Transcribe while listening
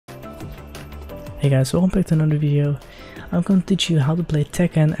Hey guys, welcome back to another video. I'm going to teach you how to play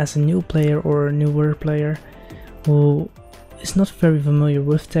Tekken as a new player or a newer player who is not very familiar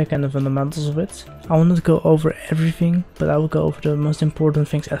with Tekken and the fundamentals of it. I will not go over everything, but I will go over the most important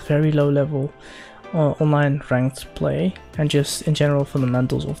things at very low level online ranked play and just in general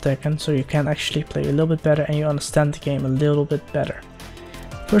fundamentals of Tekken, so you can actually play a little bit better and you understand the game a little bit better.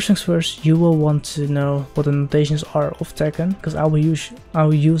 First things first, you will want to know what the notations are of Tekken, because I will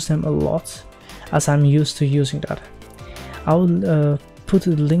use them a lot as I'm used to using that. I will put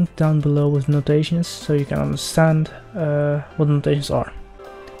a link down below with notations so you can understand what the notations are.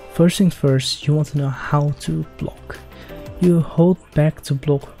 First things first, you want to know how to block. You hold back to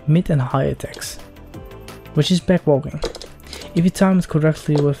block mid and high attacks, which is back walking. If you time it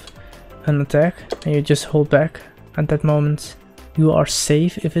correctly with an attack and you just hold back at that moment, you are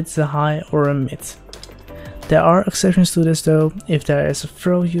safe if it's a high or a mid. There are exceptions to this though. If there is a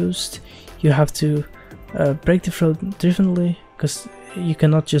throw used, you have to break the throw differently, because you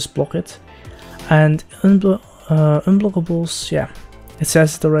cannot just block it. And unblockables, yeah, it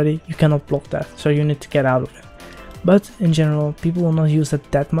says it already, you cannot block that, so you need to get out of it. But in general, people will not use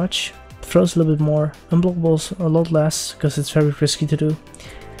that much. Throws a little bit more, unblockables a lot less, because it's very risky to do.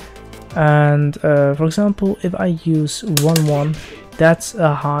 And for example, if I use 1-1, that's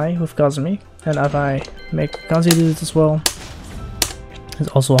a high with Kazumi, and if I make Kazi do it as well, it's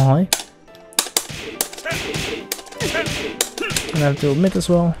also a high. And I have to mid as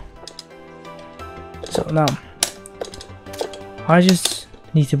well. So now I just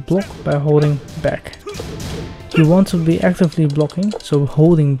need to block by holding back. You want to be actively blocking, so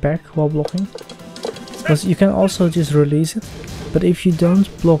holding back while blocking, because you can also just release it. But if you don't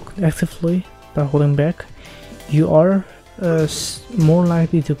block actively by holding back, you are more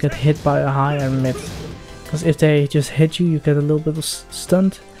likely to get hit by a high and mid, because if they just hit you, you get a little bit of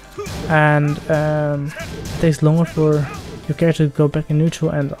stunned, and it takes longer for your character to go back in neutral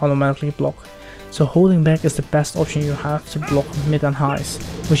and automatically block. So holding back is the best option you have to block mid and highs,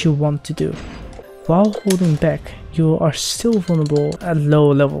 which you want to do. While holding back, you are still vulnerable at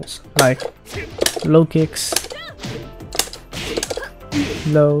low levels, like low kicks,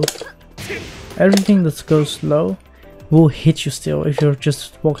 low, everything that goes low will hit you still if you're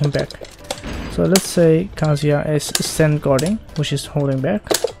just walking back. So let's say Kazuya is stand guarding, which is holding back.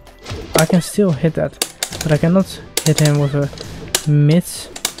 I can still hit that, but I cannot hit him with a mid,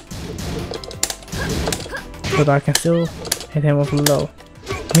 but I can still hit him with a low.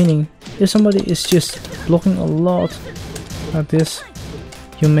 Meaning, if somebody is just blocking a lot like this,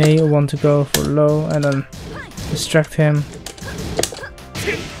 you may want to go for low and then distract him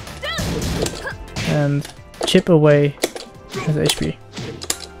and chip away his HP,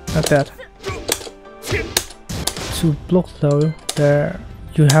 like that. To block low, there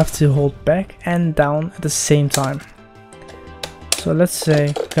you have to hold back and down at the same time. So let's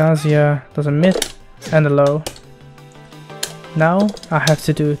say Kazuya does a mid and a low. Now I have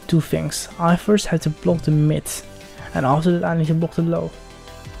to do two things. I first have to block the mid, and after that I need to block the low.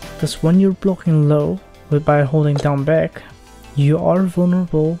 Because when you're blocking low by holding down back, you are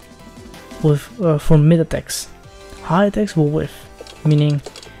vulnerable with for mid attacks. High attacks will whiff, meaning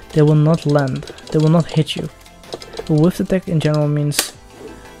they will not land, they will not hit you. A whiff attack in general means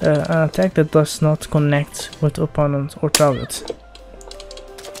an attack that does not connect with the opponent or target.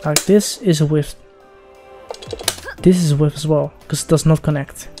 Like this is a whiff. This is a whiff as well, because it does not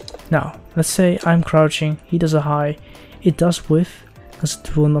connect. Now, let's say I'm crouching, he does a high, it does whiff, because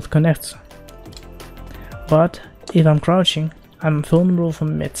it will not connect. But if I'm crouching, I'm vulnerable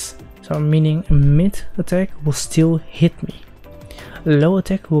from mids, so meaning a mid attack will still hit me. A low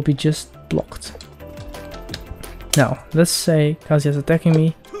attack will be just blocked. Now, let's say Kazuya is attacking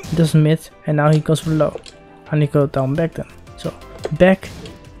me, he does mid, and now he goes for low. I need to go down back then. So, back,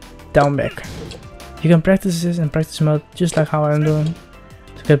 down back. You can practice this in practice mode, just like how I'm doing,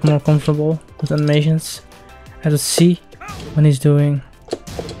 to get more comfortable with animations and to see when he's doing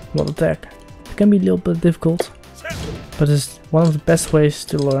what attack. It can be a little bit difficult, but it's one of the best ways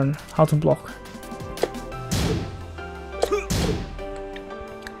to learn how to block.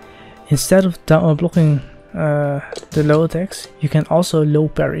 Instead of blocking the low attacks, you can also low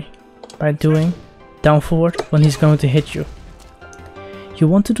parry by doing down forward when he's going to hit you. You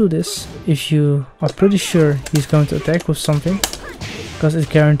want to do this if you are pretty sure he's going to attack with something, because it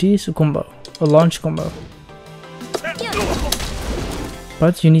guarantees a combo, a launch combo.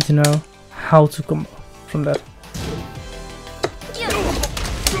 But you need to know how to combo from that.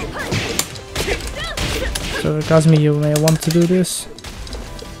 So Kazumi, you may want to do this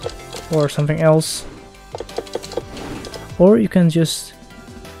or something else, or you can just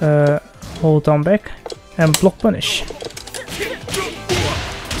hold down back, and block punish.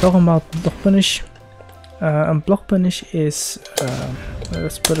 Talking about block punish, and block punish is,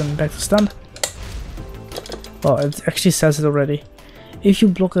 let's put him back to stand. Well, it actually says it already. If you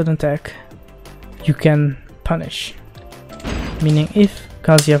block an attack, you can punish. Meaning if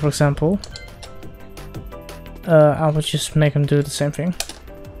Kazuya, for example, I would just make him do the same thing.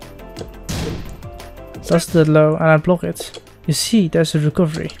 Does the low and I block it. You see, there's a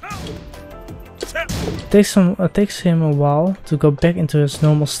recovery. It takes him a while to go back into his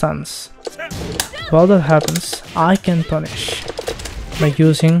normal stance. While that happens, I can punish by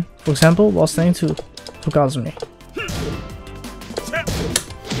using, for example, while standing 2 for Kazumi.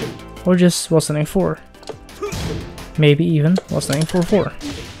 Or just while standing 4. Maybe even while standing 4-4.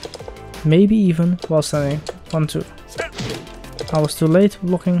 Maybe even while standing 1-2. I was too late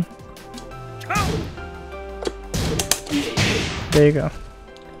blocking. There you go.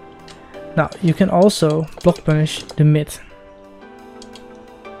 Now you can also block punish the mid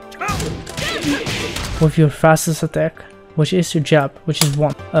with your fastest attack, which is your jab, which is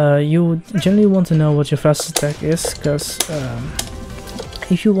 1. You would generally want to know what your fastest attack is, because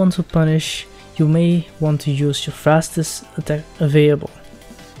if you want to punish, you may want to use your fastest attack available.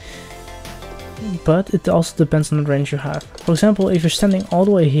 But it also depends on the range you have. For example, if you're standing all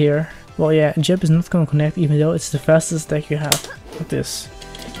the way here, well, yeah, jab is not going to connect even though it's the fastest attack you have, like this.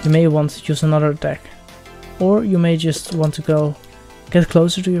 You may want to use another attack, or you may just want to get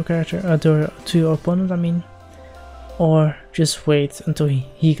closer to your character, to your opponent, I mean, or just wait until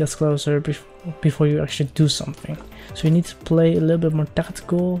he gets closer before you actually do something. So you need to play a little bit more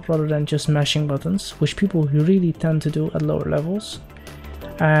tactical rather than just mashing buttons, which people really tend to do at lower levels,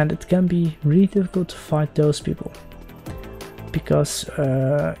 and it can be really difficult to fight those people because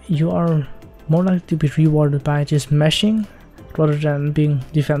you are more likely to be rewarded by just mashing rather than being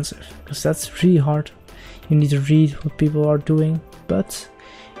defensive, because that's really hard. You need to read what people are doing, but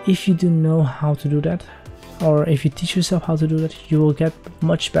if you do know how to do that, or if you teach yourself how to do that, you will get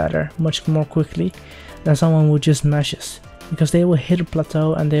much better, much more quickly than someone who just mashes, because they will hit a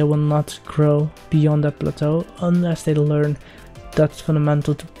plateau and they will not grow beyond that plateau unless they learn that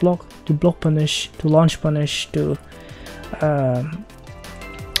fundamental to block punish, to launch punish, to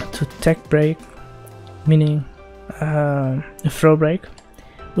tech break, meaning a throw break,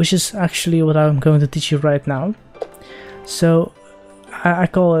 which is actually what I'm going to teach you right now. So I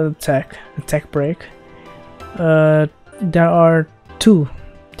call it a tech break. There are 2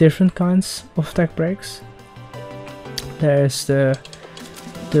 different kinds of tech breaks. There's the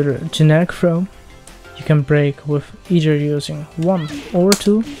generic throw. You can break with either using 1 or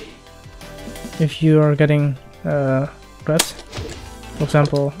 2 if you are getting grabbed. For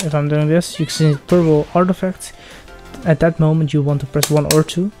example, if I'm doing this, you can see the purple artifact. At that moment you want to press 1 or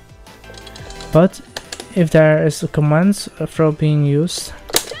 2, but if there is a command throw being used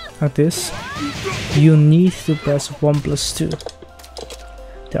like this, you need to press 1+2.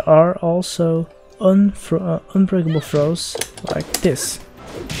 There are also unbreakable throws like this.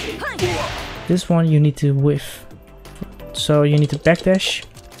 This one you need to whiff, so you need to backdash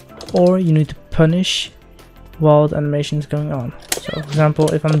or you need to punish while the animation is going on. So for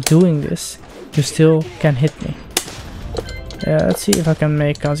example, if I'm doing this, you still can hit me. Let's see if I can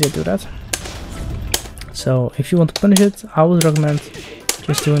make Kazuya do that. So if you want to punish it, I would recommend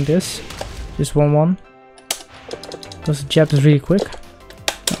just doing this, just 1-1, because the jab is really quick.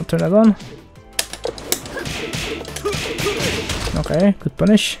 I'll turn that on. Okay, good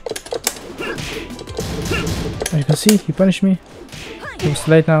punish. As you can see, he punished me. It was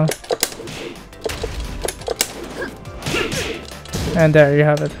late now. And there you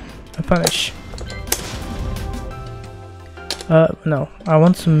have it, a punish. No, I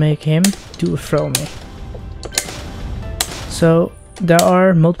want to make him do a throw me. So there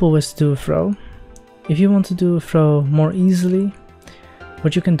are multiple ways to do a throw. If you want to do a throw more easily,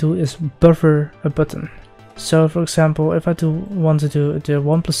 what you can do is buffer a button. So for example, if I want to do the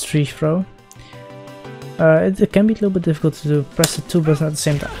 1+3 throw, it can be a little bit difficult to press the 2 buttons at the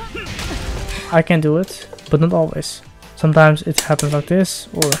same time. I can do it, but not always. Sometimes it happens like this,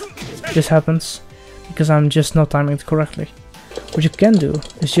 or this happens because I'm just not timing it correctly. What you can do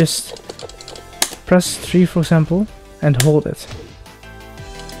is just press 3, for example, and hold it.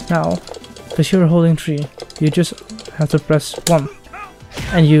 Now, because you're holding 3, you just have to press 1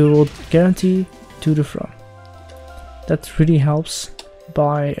 and you will guarantee to the throw. That really helps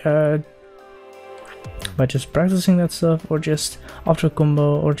by just practicing that stuff, or just after a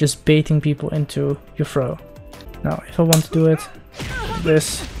combo, or just baiting people into your throw. Now if I want to do it,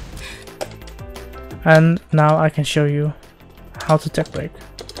 this, and now I can show you how to tech break.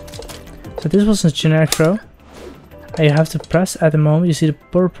 So this was a generic throw. And you have to press at the moment you see the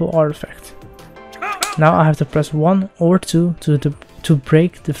purple artifact. Now I have to press 1 or 2 to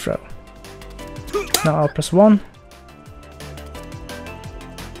break the throw. Now I'll press 1.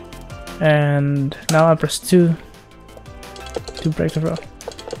 And now I press 2 to break the throw.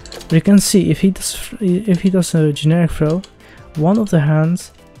 But you can see if he does a generic throw, one of the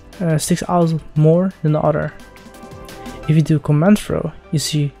hands sticks out more than the other. If you do command throw, you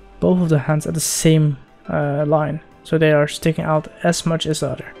see both of the hands at the same line, so they are sticking out as much as the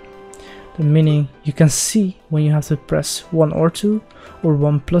other. Meaning you can see when you have to press 1 or 2 or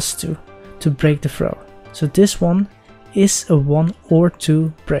 1 plus 2 to break the throw. So this one is a 1 or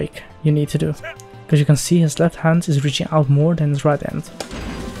 2 break you need to do, because you can see his left hand is reaching out more than his right hand.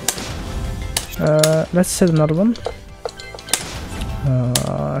 Let's set another one.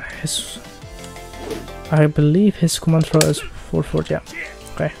 I believe his command throw is 4-4, yeah.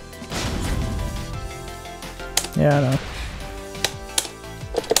 Okay. Yeah, I know.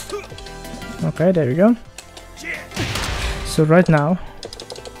 Okay, there we go. So right now,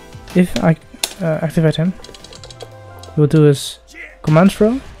 if I activate him, he will do his command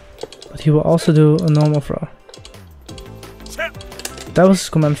throw, but he will also do a normal throw. That was his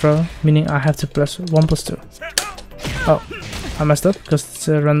command throw, meaning I have to press 1 plus 2. Oh, I messed up because it's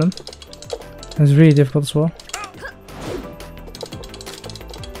random. It's really difficult as well.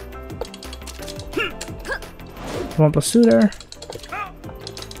 One plus 2 there.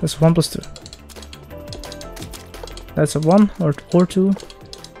 That's 1 plus 2. That's a 1 or 2.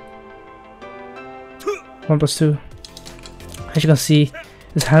 1 plus 2. As you can see,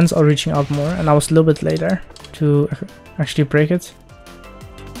 his hands are reaching out more, and I was a little bit later to actually break it.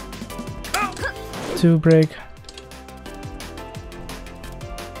 2 break.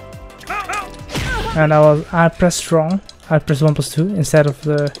 And I pressed wrong. I pressed 1 plus 2 instead of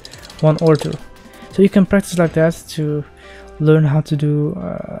the 1 or 2. So you can practice like that to learn how to do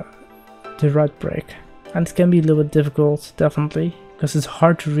the right break. And it can be a little bit difficult, definitely, because it's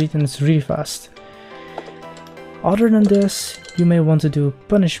hard to read and it's really fast. Other than this, you may want to do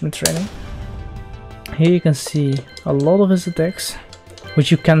punishment training. Here you can see a lot of his attacks,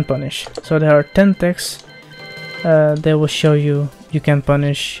 which you can punish. So there are 10 attacks. They will show you can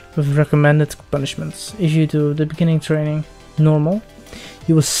punish with recommended punishments. If you do the beginning training normal,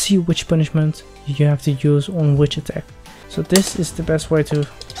 you will see which punishment you have to use on which attack. So this is the best way to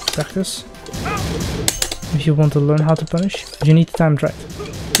practice. If you want to learn how to punish, you need to time it right.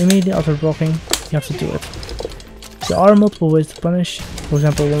 Immediately after blocking, you have to do it. There are multiple ways to punish. For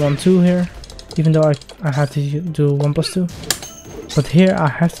example, 1-1-2 here, even though I had to do 1 plus 2. But here I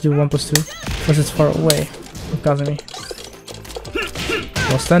have to do 1 plus 2 because it's far away because of me.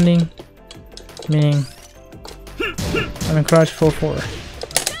 While standing, meaning I'm in crouch 4-4.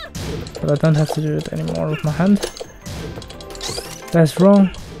 But I don't have to do it anymore with my hand. That's wrong,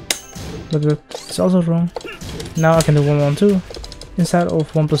 but it's also wrong. Now I can do 1-1-2 instead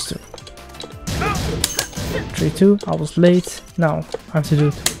of 1 plus 2. 3-2, I was late. Now I have to do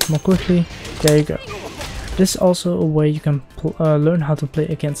it more quickly. There you go. This is also a way you can learn how to play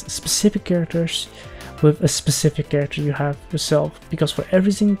against specific characters with a specific character you have yourself, because for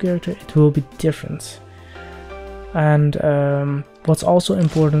every single character it will be different. And what's also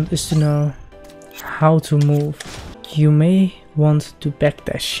important is to know how to move. You may want to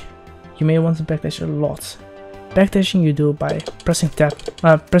backdash. You may want to backdash a lot. Backdashing you do by pressing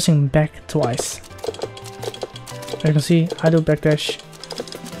back twice. As you can see, I do backdash.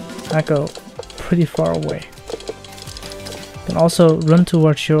 I go pretty far away. You can also run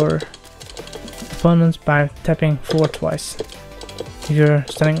towards your opponent by tapping forward twice if you're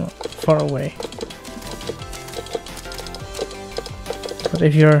standing far away. But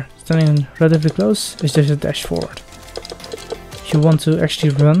if you're standing relatively close, it's just a dash forward. If you want to actually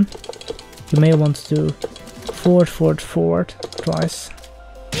run, you may want to do forward, forward, forward twice.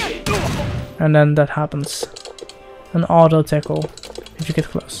 And then that happens. An auto tackle if you get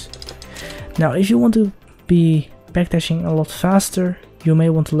close. Now if you want to be backdashing a lot faster, you may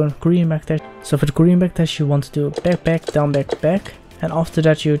want to learn Korean backdash. So for the Korean backdash you want to do back, back, down, back, back. And after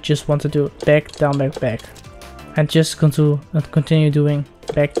that you just want to do back, down, back, back. And just continue doing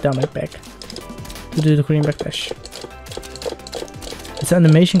back, down, back, back to do the Korean backdash. It's an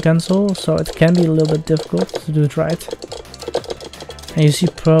animation cancel, so it can be a little bit difficult to do it right. And you see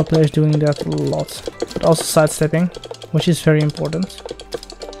pro players doing that a lot. But also sidestepping, which is very important,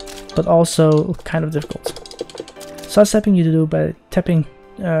 but also kind of difficult. Sidestepping you do by tapping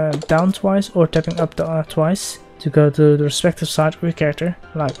down twice or tapping up twice to go to the respective side of your character.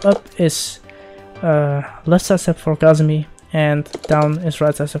 Like up is left sidestep for Kazumi and down is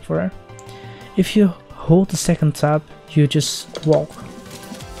right sidestep for her. If you hold the second tab, you just walk.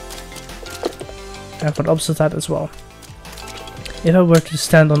 And for the opposite side as well. If I were to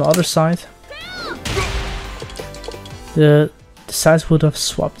stand on the other side, the sides would have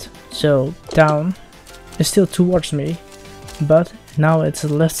swapped. So down is still towards me, but now it's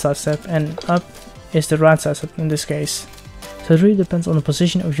the left side step, and up is the right side step in this case. So it really depends on the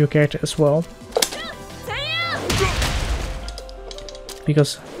position of your character as well.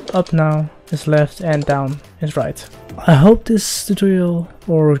 Because up now is left and down is right. I hope this tutorial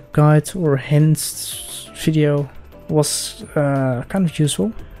or guide or hints video was kind of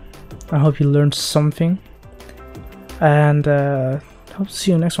useful. I hope you learned something, and hope to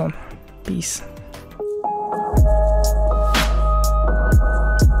see you next one. Peace.